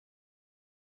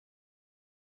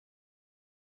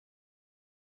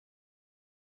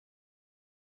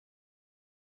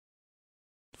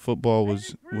Football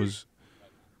was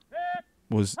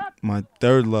my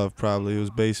third love probably. It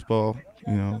was baseball,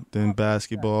 then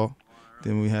basketball.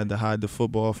 Then we had to hide the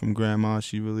football from grandma.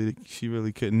 She really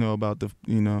couldn't know about the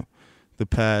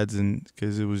pads, and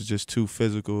because it was just too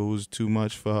physical. It was too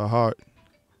much for her heart.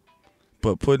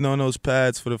 But putting on those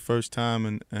pads for the first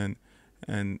time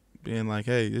and being like,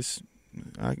 hey,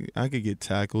 I could get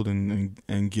tackled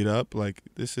and get up. Like,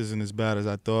 this isn't as bad as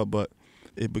I thought. But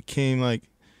it became like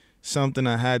something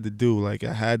I had to do. Like,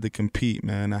 I had to compete,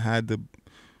 man. I had to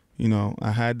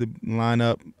line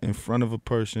up in front of a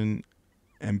person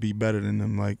and be better than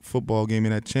them. Like, football gave me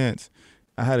that chance.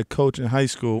 I had a coach in high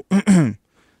school,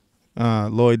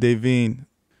 Lloyd Davine.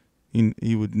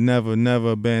 He would never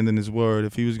abandon his word.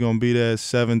 If he was gonna be there at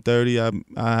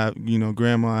 7:30,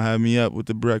 Grandma had me up with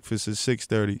the breakfast at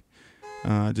 6:30,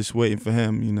 just waiting for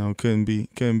him. Couldn't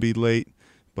be late.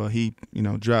 But he,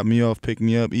 dropped me off, picked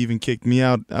me up, even kicked me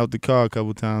out the car a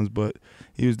couple times. But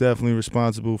he was definitely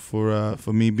responsible for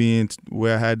me being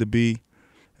where I had to be.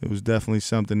 It was definitely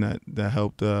something that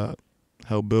helped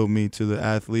build me to the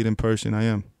athlete and person I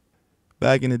am.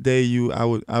 Back in the day, I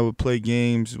would play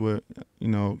games where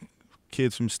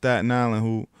kids from Staten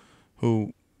Island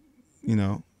who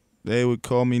they would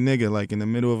call me nigga, like, in the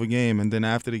middle of a game, and then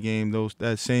after the game,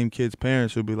 that same kid's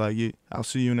parents would be like, yeah, I'll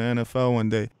see you in the NFL one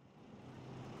day.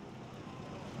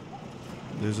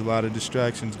 There's a lot of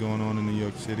distractions going on in New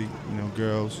York City.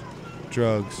 Girls,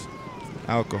 drugs,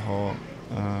 alcohol,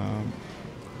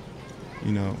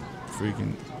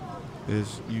 freaking,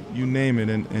 there's you name it,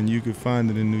 and you could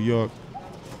find it in New York.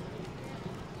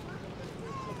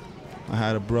 I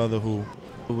had a brother who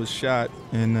was shot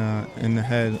in the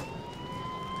head,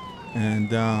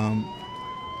 and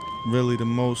really the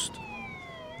most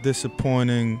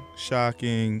disappointing,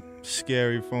 shocking,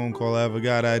 scary phone call I ever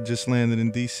got. I had just landed in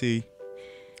D.C.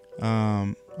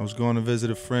 I was going to visit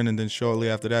a friend, and then shortly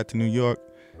after that to New York,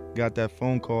 got that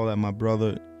phone call that my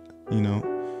brother,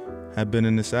 had been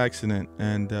in this accident,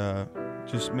 and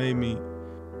just made me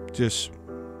just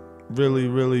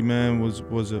really, man,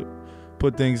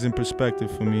 put things in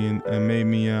perspective for me, and made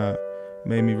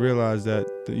me realize that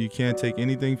you can't take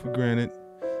anything for granted,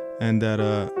 and that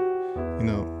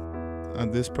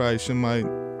this probably somebody,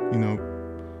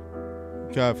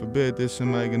 God forbid, there's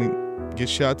somebody gonna get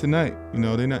shot tonight.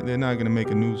 They're not gonna make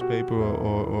a newspaper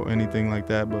or anything like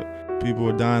that, but people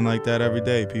are dying like that every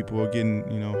day. People are getting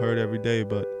hurt every day.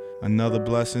 But another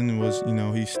blessing was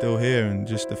he's still here, and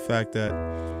just the fact that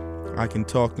I can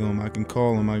talk to him, I can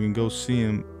call him, I can go see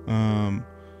him,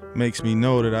 makes me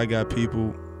know that I got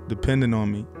people depending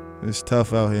on me. It's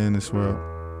tough out here in this world.